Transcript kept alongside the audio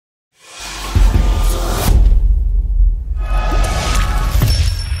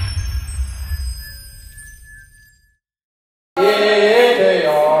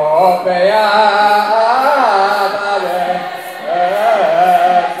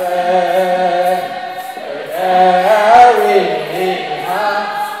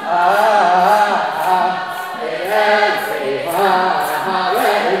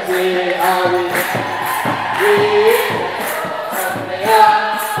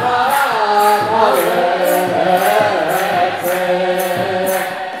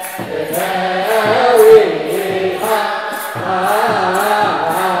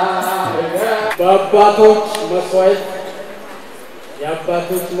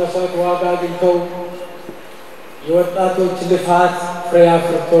የአባቶች መስዋዕት ዋጋ አግኝተው የወጣቶች ልፋት ፍሬ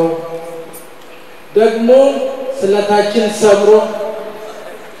አፍርተው ደግሞ ስለታችን ሰብሮ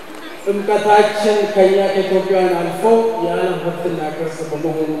ጥምቀታችን ከኛ ከኢትዮጵያን አልፎ የዓለም ሀብትና ቅርስ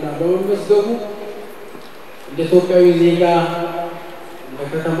በመሆኑና በመመዝገቡ እንደ ኢትዮጵያዊ ዜጋ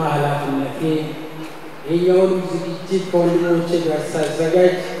በከተማ ኃላፊነቴ ይሄኛውን ዝግጅት ከወንድሞቼ ጋር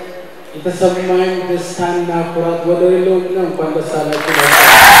ሳዘጋጅ የተሰማኝ ደስታና ኩራት ወደር የለውምና እንኳን ደስ አላችሁ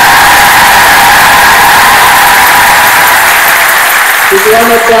ማለት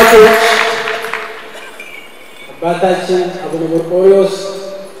አባታችን አቡነ መርቆሪዎስ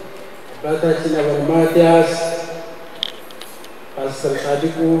አባታችን አቡነ ማቲያስ ፓስተር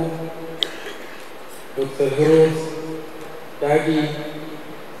ሳዲቁ ዶክተር ሂሩት ዳጊ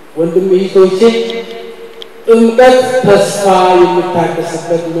ወንድም እህቶቼ ጥምቀት ተስፋ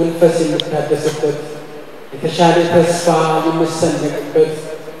የሚታደስበት መንፈስ የሚታደስበት የተሻለ ተስፋ የሚሰነቅበት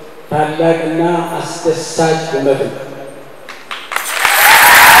ታላቅና አስደሳች እውነት ነው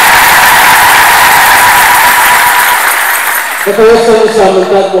ከተወሰኑ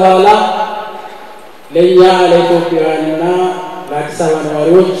ሳምንታት በኋላ ለኛ ለኢትዮጵያውያንና ለአዲስ አበባ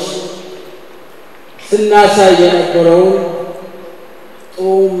ነዋሪዎች ስናሳይ የነበረውን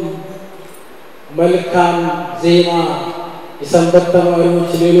ጦም መልካም ዜማ የሰንበት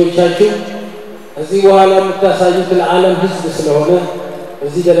ተማሪዎች ሌሎቻችሁ እዚህ በኋላ የምታሳዩት ለዓለም ሕዝብ ስለሆነ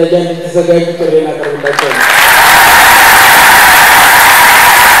እዚህ ደረጃ እንድትዘጋጁ ጥሪና ቀርብላችኋል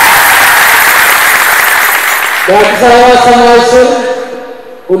በአዲስ አበባ ሰማይ ስር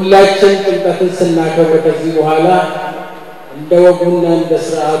ሁላችን ጥምቀትን ስናከብር ከዚህ በኋላ እንደ ወጉና እንደ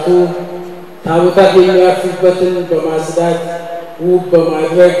ሥርዓቱ ታቦታት የሚያርፉበትን በማጽዳት ውብ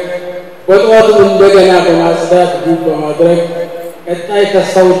በማድረግ በጧቱ እንደገና በማጽዳት ውብ በማድረግ ቀጣይ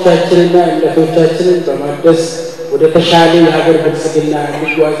ተስፋዎቻችንና እምነቶቻችንን በማደስ ወደ ተሻለ የሀገር ብልጽግና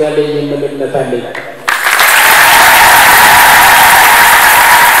እንጓዛለን የሚል እምነት አለኝ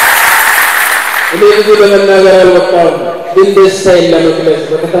እኔ ብዙ ለመናገር አልወጣሁም ግን ደስታዬን ለመግለጽ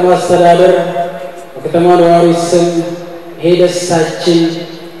በከተማ አስተዳደር በከተማ ነዋሪዎች ስም ይሄ ደስታችን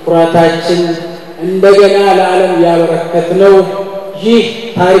ኩራታችን እንደገና ለዓለም ያበረከትነው ይህ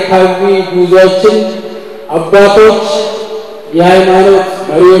ታሪካዊ ጉዞአችን አባቶች የሃይማኖት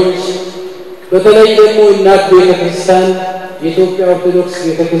መሪዎች በተለይ ደግሞ እናት ቤተክርስቲያን የኢትዮጵያ ኦርቶዶክስ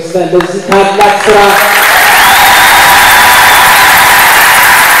ቤተክርስቲያን ለዚህ ታላቅ ስራ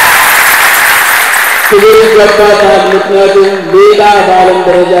ክብር ይገባታል ምክንያቱም ሌላ በዓለም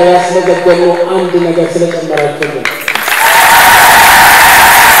ደረጃ ያስመዘገበው አንድ ነገር ስለጨመራችሁ ነው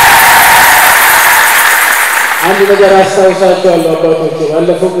አንድ ነገር አስታውሳችኋለሁ አባቶች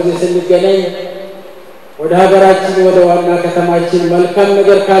ባለፈው ጊዜ ስንገናኝ ወደ ሀገራችን ወደ ዋና ከተማችን መልካም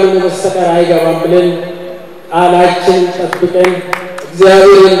ነገር ካልሆነ በስተቀር አይገባም ብለን ቃላችን ጠብቀን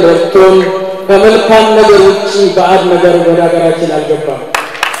እግዚአብሔርን ረድቶን ከመልካም ነገር ውጪ ባዕድ ነገር ወደ ሀገራችን አልገባም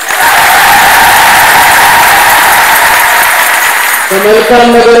ከመልካም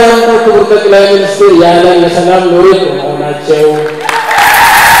ነገር አንዱ ክቡር ጠቅላይ ሚኒስትር ያለን የሰላም ሎሬት መሆናቸው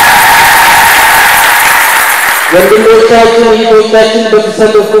ወንድሞቻችን እህቶቻችን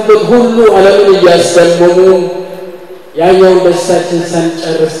በተሰለፉበት ሁሉ ዓለምን እያስደመሙ ያኛውን ደስታችን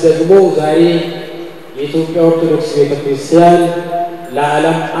ሳንጨርስ ደግሞ ዛሬ የኢትዮጵያ ኦርቶዶክስ ቤተክርስቲያን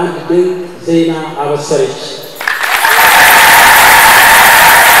ለዓለም አንድ ድንቅ ዜና አበሰረች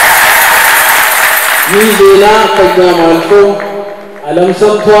ይህ ዜና ከኛም አልፎ ዓለም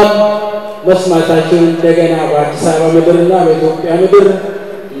ሰምቷል መስማታችሁን እንደገና በአዲስ አበባ ምድርና በኢትዮጵያ ምድር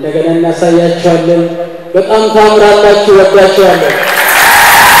እንደገና እናሳያችኋለን በጣም ታምራላችሁ ወዳችኋለሁ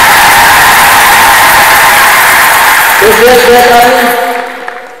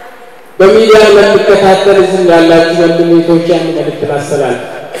በሚዲያ ለምትከታተሉ ዝም ያላችሁ ወንድሞቻችን መልእክት ላስተላልፍ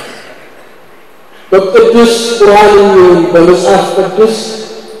በቅዱስ ቁርአን በመጽሐፍ ቅዱስ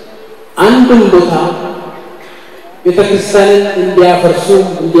አንድም ቦታ ቤተክርስቲያንን እንዲያፈርሱ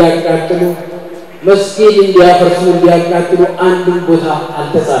እንዲያቃጥሉ መስጊድ እንዲያፈርሱ እንዲያቃጥሉ አንድም ቦታ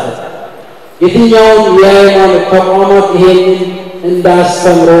አልተጻፈም የትኛውም የሃይማኖት ተቋማት ይሄንን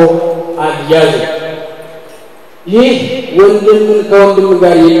እንዳስተምሮ አልያዙ ይህ ወንድምን ከወንድም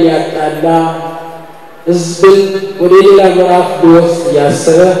ጋር የሚያጣላ ህዝብን ወደ ሌላ ምዕራፍ ሊወስድ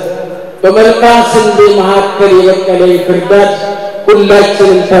ያሰበ በመልካም ስንዴ መካከል የበቀለ ፍርዳት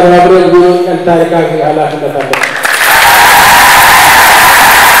ሁላችንም ተባብረን የመንቀል ታሪካዊ ኃላፊነት አለን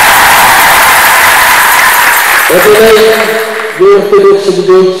በተለይ የኦርቶዶክስ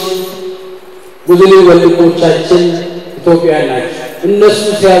ልጆች ሙስሊም ወንድሞቻችን ኢትዮጵያ ናቸው እነሱ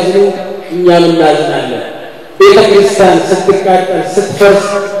ሲያዝኑ እኛም እናዝናለን ቤተክርስቲያን ስትቃጠል ስትፈርስ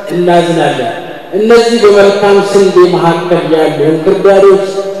እናዝናለን እነዚህ በመልካም ስንዴ መካከል ያሉ እንክርዳዶች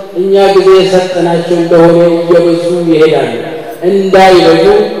እኛ ጊዜ የሰጠናቸው እንደሆነ እየበዙ ይሄዳሉ። እንዳይበዙ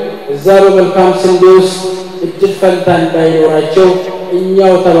እዛ በመልካም ስንዴ ውስጥ እድል ፈንታ እንዳይኖራቸው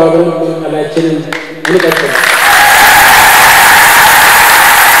እኛው ተባብረን መልመላችንን እንቀጥል።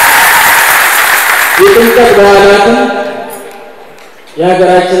 የጥምቀት በዓላትን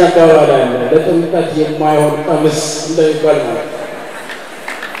የሀገራችን አባባል አለ ለጥምቀት የማይሆን ቀምስ እንደሚባል ማለት ነው።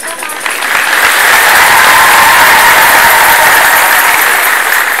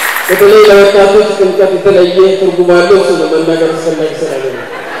 በተለይ ለወጣቶች ጥምቀት የተለየ ትርጉም አለው። እሱ ለመናገር አስፈላጊ ስላልሆነ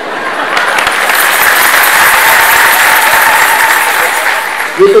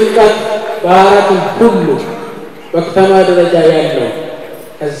የጥምቀት በዓላትን ሁሉ በከተማ ደረጃ ያለው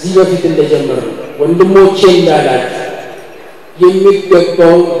ከዚህ በፊት እንደጀመረው ወንድሞቼ እንዳላችሁ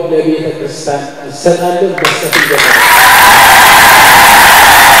የሚገባው ለቤተ ክርስቲያን እንሰጣለን መስጠት እንጀምራለን።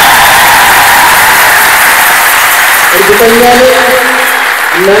 እርግጠኛ ነኝ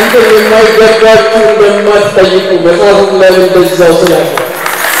እናንተ የማይገባችሁ እንደማትጠይቁ መጽሐፉ ላይ እንደዛው ስላለ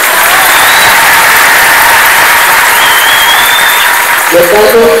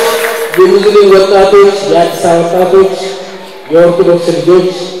ወጣቶች፣ የሙስሊም ወጣቶች፣ የአዲስ አበባ ወጣቶች፣ የኦርቶዶክስ ልጆች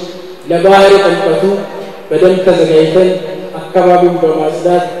ለባህር ጥምቀቱ በደንብ ተዘጋጅተን አካባቢውን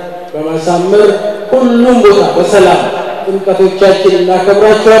በማጽዳት በማሳመር ሁሉም ቦታ በሰላም ጥምቀቶቻችን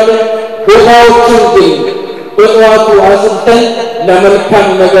እናከብራቸዋለን። ቦታዎቹን ግን በጠዋቱ አጽድተን ለመልካም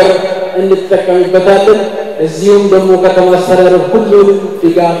ነገር እንጠቀምበታለን። እዚሁም ደግሞ ከተማ አስተዳደር ሁሉንም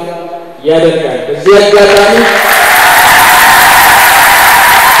ድጋፍ ያደርጋል። በዚህ አጋጣሚ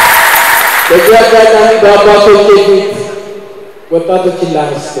በአባቶች ፊት ወጣቶችን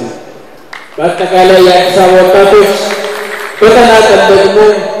ላመስግን። በአጠቃላይ የአዲስ አበባ ወጣቶች በተናጠል ደግሞ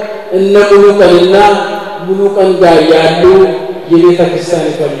እነ ሙሉ ቀንና ሙሉ ቀን ጋር ያሉ የቤተ ክርስቲያን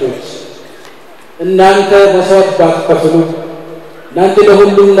ልጆች እናንተ መስዋዕት ባትከፍሉ እናንተ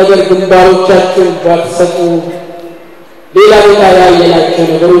ለሁሉም ነገር ግንባሮቻችሁን ባትሰጡ ሌላ ቦታ ያየናቸው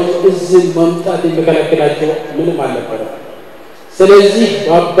ነገሮች እዚህ መምጣት የሚከለክላቸው ምንም አልነበረም። ስለዚህ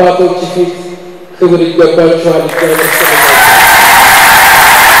በአባቶች ፊት ክብር ይገባችኋል።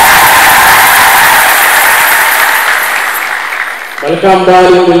 መልካም በዓል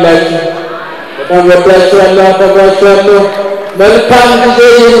ይሁንላችሁ። በጣም ወዳችኋለሁ፣ አከብራችኋለሁ። መልካም ጊዜ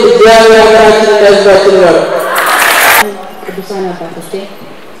ይሁን። እግዚአብሔር ሀገራችንን ያዝባችን ነው። ቅዱሳን አባቶቼ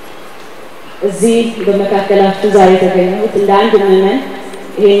እዚህ በመካከላችሁ ዛሬ ተገኘሁት እንደ አንድ ምዕመን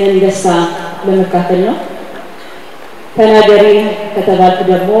ይሄንን ደስታ ለመካፈል ነው። ተናገሪ ከተባልኩ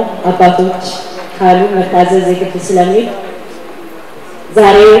ደግሞ አባቶች ካሉ መታዘዝ የግድ ስለሚል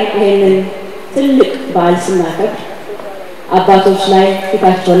ዛሬ ይሄንን ትልቅ በዓል ስናከብር አባቶች ላይ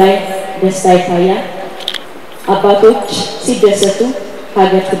ፊታቸው ላይ ደስታ ይታያል። አባቶች ሲደሰቱ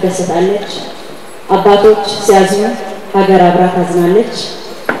ሀገር ትደሰታለች። አባቶች ሲያዝኑ ሀገር አብራ ታዝናለች።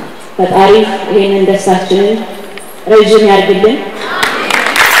 ፈጣሪ ይሄንን ደስታችንን ረጅም ያድርግልን።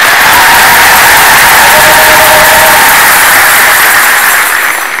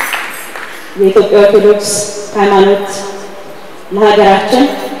 የኢትዮጵያ ኦርቶዶክስ ሃይማኖት ለሀገራችን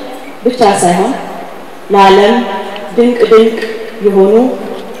ብቻ ሳይሆን ለዓለም ድንቅ የሆኑ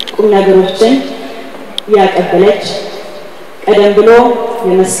ቁም ነገሮችን ያቀበለች ቀደም ብሎ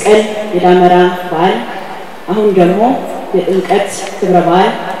የመስቀል የዳመራ በዓል አሁን ደግሞ የጥምቀት ክብረ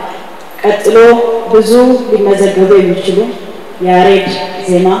በዓል ቀጥሎ ብዙ ሊመዘገቡ የሚችሉ የያሬድ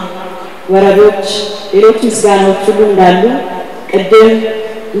ዜማ ወረቦች ሌሎች ምስጋናዎች ሁሉ እንዳሉ ቅድም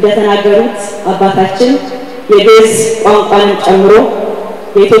እንደተናገሩት አባታችን የግዕዝ ቋንቋን ጨምሮ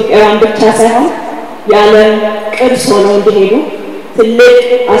የኢትዮጵያውያን ብቻ ሳይሆን የዓለም ቅርስ ሆነው እንዲሄዱ ትልቅ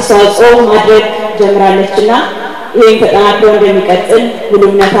አስተዋጽኦ ማድረግ ጀምራለችና ይሄን ተጠናክሮ እንደሚቀጥል ሙሉ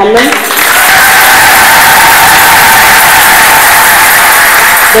እምነት አለን።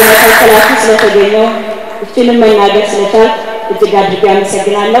 በመካከላችሁ ስለተገኘው እችንም መናገር ስለቻልኩ እጅግ አድርጌ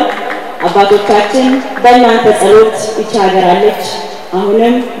አመሰግናለሁ። አባቶቻችን በእናንተ ጸሎት ይህች ሀገር አለች።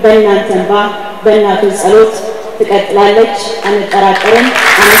 አሁንም በእናንተ እንባ በእናቶች ጸሎት ትቀጥላለች። አንጠራጠርም።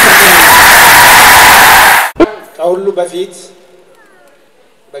 አመሰግናለሁ። ከሁሉ በፊት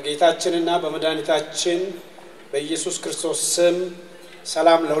በጌታችንና በመድኃኒታችን በኢየሱስ ክርስቶስ ስም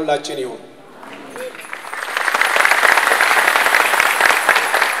ሰላም ለሁላችን ይሁን።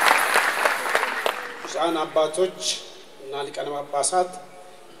 ዛን አባቶች እና ሊቃነ ጳጳሳት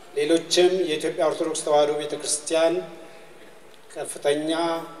ሌሎችም የኢትዮጵያ ኦርቶዶክስ ተዋሕዶ ቤተክርስቲያን ከፍተኛ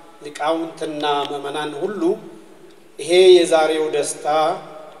ሊቃውንትና ምዕመናን ሁሉ ይሄ የዛሬው ደስታ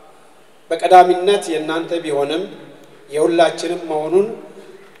በቀዳሚነት የእናንተ ቢሆንም የሁላችንም መሆኑን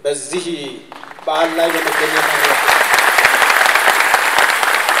በዚህ በዓል ላይ በመገኘት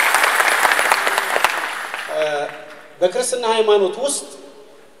በክርስትና ሃይማኖት ውስጥ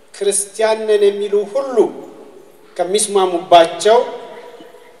ክርስቲያን ነን የሚሉ ሁሉ ከሚስማሙባቸው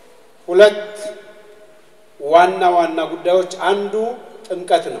ሁለት ዋና ዋና ጉዳዮች አንዱ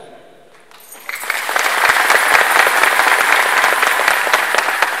ጥምቀት ነው።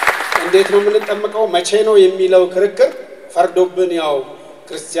 እንዴት ነው የምንጠመቀው መቼ ነው የሚለው ክርክር ፈርዶብን ያው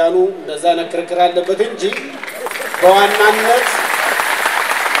ክርስቲያኑ እንደዛ ክርክር አለበት እንጂ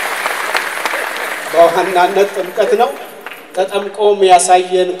በዋናነት ጥምቀት ነው። ተጠምቆም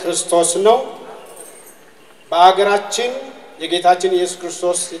ያሳየን ክርስቶስ ነው። በአገራችን የጌታችን ኢየሱስ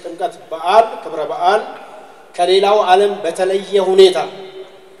ክርስቶስ የጥምቀት በዓል ክብረ በዓል ከሌላው ዓለም በተለየ ሁኔታ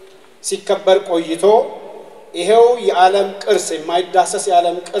ሲከበር ቆይቶ ይሄው የዓለም ቅርስ የማይዳሰስ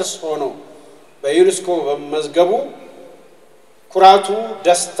የዓለም ቅርስ ሆኖ በዩኔስኮ በመዝገቡ ኩራቱ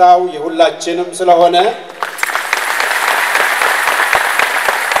ደስታው የሁላችንም ስለሆነ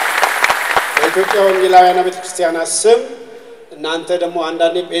በኢትዮጵያ ወንጌላውያን ቤተክርስቲያናት ስም እናንተ ደግሞ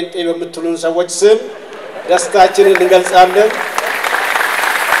አንዳንዴ ጴንጤ በመትሉን ሰዎች ስም ደስታችንን እንገልጻለን።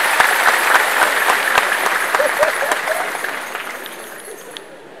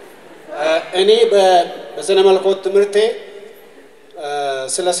 እኔ በስነ መለኮት ትምህርቴ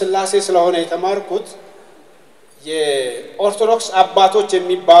ስለ ሥላሴ ስለሆነ የተማርኩት የኦርቶዶክስ አባቶች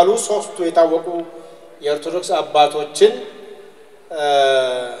የሚባሉ ሶስቱ የታወቁ የኦርቶዶክስ አባቶችን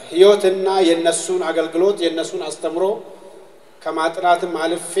ህይወትና የነሱን አገልግሎት የነሱን አስተምሮ ከማጥናትም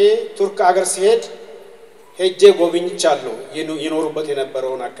አልፌ ቱርክ አገር ሲሄድ ሄጄ ጎብኝቻለሁ ይኖሩበት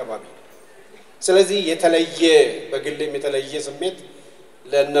የነበረውን አካባቢ። ስለዚህ የተለየ በግልም የተለየ ስሜት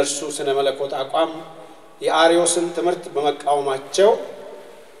ለነርሱ ስነ መለኮት አቋም የአሪዮስን ትምህርት በመቃወማቸው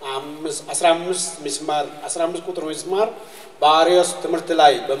 15 ቁጥር ምስማር በአሪዮስ ትምህርት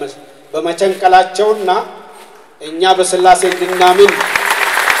ላይ በመቸንከላቸውና እኛ በሥላሴ እንድናምን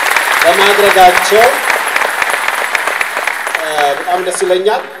በማድረጋቸው በጣም ደስ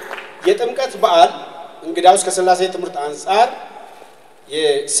ይለኛል። የጥምቀት በዓል እንግዳውስ ከሥላሴ ትምህርት አንፃር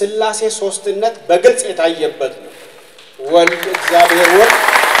የሥላሴ ሶስትነት በግልጽ የታየበት ነው። ወልድ እግዚአብሔር ወልድ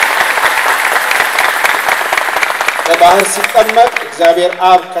በባህር ሲጠመቅ እግዚአብሔር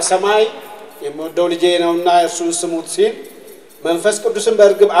አብ ከሰማይ የምወደው ልጄ ነውና እርሱን ስሙት ሲል መንፈስ ቅዱስን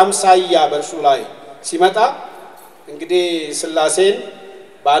በርግብ አምሳያ በእርሱ ላይ ሲመጣ እንግዲህ ሥላሴን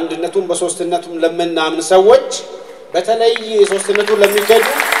በአንድነቱም በሶስትነቱም ለምናምን ሰዎች በተለይ ሶስትነቱን ለሚከዱ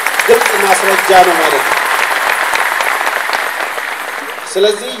ግልጽ ማስረጃ ነው ማለት ነው።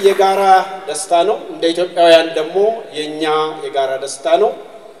 ስለዚህ የጋራ ደስታ ነው። እንደ ኢትዮጵያውያን ደግሞ የኛ የጋራ ደስታ ነው።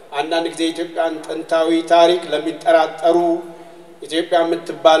 አንዳንድ ጊዜ ኢትዮጵያን ጥንታዊ ታሪክ ለሚጠራጠሩ ኢትዮጵያ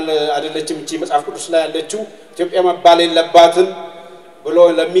የምትባል አይደለችም እንጂ መጽሐፍ ቅዱስ ላይ ያለችው ኢትዮጵያ መባል የለባትም ብሎ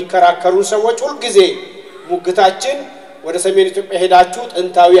ለሚከራከሩ ሰዎች ሁሉ ጊዜ ሙግታችን ወደ ሰሜን ኢትዮጵያ ሄዳችሁ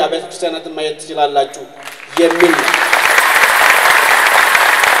ጥንታዊ አብያተ ክርስቲያናትን ማየት ትችላላችሁ የሚል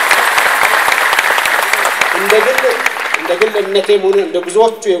እንደግል እምነቴም ሆነ እንደ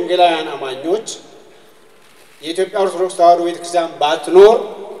ብዙዎቹ የወንጌላውያን አማኞች የኢትዮጵያ ኦርቶዶክስ ተዋሕዶ ቤተክርስቲያን ባትኖር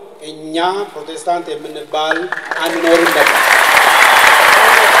እኛ ፕሮቴስታንት የምንባል አንኖርም ነበር።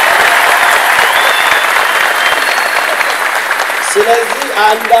 ስለዚህ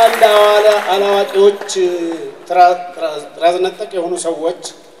አንዳንድ አላዋቂዎች ትራዝነጠቅ የሆኑ ሰዎች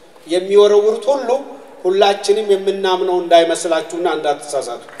የሚወረውሩት ሁሉ ሁላችንም የምናምነው እንዳይመስላችሁና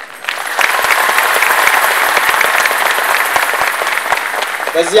እንዳትሳሳቱ።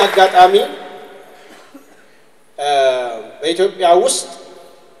 በዚህ አጋጣሚ በኢትዮጵያ ውስጥ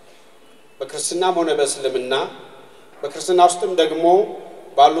በክርስትናም ሆነ በእስልምና በክርስትና ውስጥም ደግሞ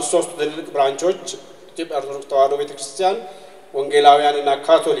ባሉ ሶስት ትልልቅ ብራንቾች ኢትዮጵያ ኦርቶዶክስ ተዋሕዶ ቤተክርስቲያን ወንጌላውያንና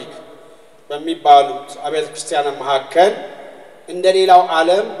ካቶሊክ በሚባሉት አብያተ ክርስቲያናት መካከል እንደሌላው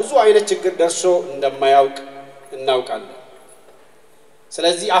ዓለም ብዙ አይነት ችግር ደርሶ እንደማያውቅ እናውቃለን።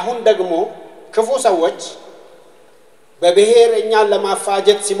 ስለዚህ አሁን ደግሞ ክፉ ሰዎች በብሔር እኛን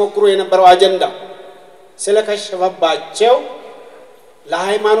ለማፋጀት ሲሞክሩ የነበረው አጀንዳ ስለከሸፈባቸው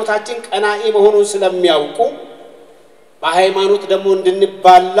ለሃይማኖታችን ቀናኢ መሆኑን ስለሚያውቁ በሃይማኖት ደግሞ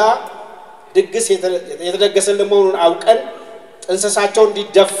እንድንባላ ድግስ የተደገሰልን መሆኑን አውቀን ጥንሰሳቸው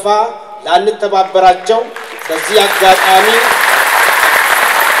እንዲደፋ ላንተባበራቸው በዚህ አጋጣሚ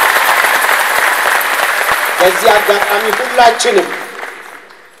ሁላችንም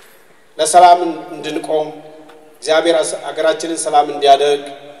ለሰላም እንድንቆም እግዚአብሔር አገራችንን ሰላም እንዲያደርግ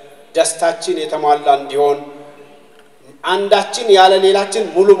ደስታችን የተሟላ እንዲሆን አንዳችን ያለ ሌላችን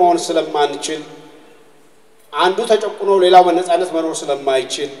ሙሉ መሆን ስለማንችል አንዱ ተጨቁኖ ሌላው በነፃነት መኖር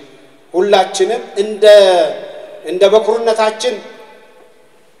ስለማይችል ሁላችንም እንደ በኩርነታችን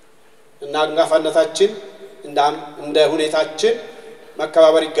እና አንጋፋነታችን እንደ ሁኔታችን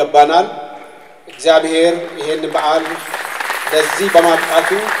መከባበር ይገባናል። እግዚአብሔር ይሄን በዓል ለዚህ በማጣቱ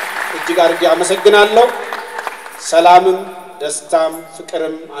እጅግ አድርጌ አመሰግናለሁ። ሰላምም ደስታም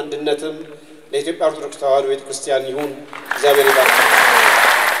ፍቅርም አንድነትም ለኢትዮጵያ ኦርቶዶክስ ተዋሕዶ ቤተክርስቲያን ይሁን። እግዚአብሔር ይባርክ።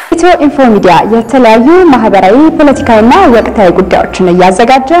 EthioInfo Media የተለያዩ ማህበራዊ ፖለቲካዊና ወቅታዊ ጉዳዮችን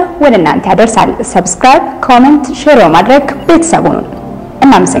ያዘጋጀ ወደ እናንተ ያደርሳል። ሰብስክራይብ፣ ኮሜንት፣ ሼር በማድረግ ቤተሰቡን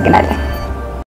እናመሰግናለን።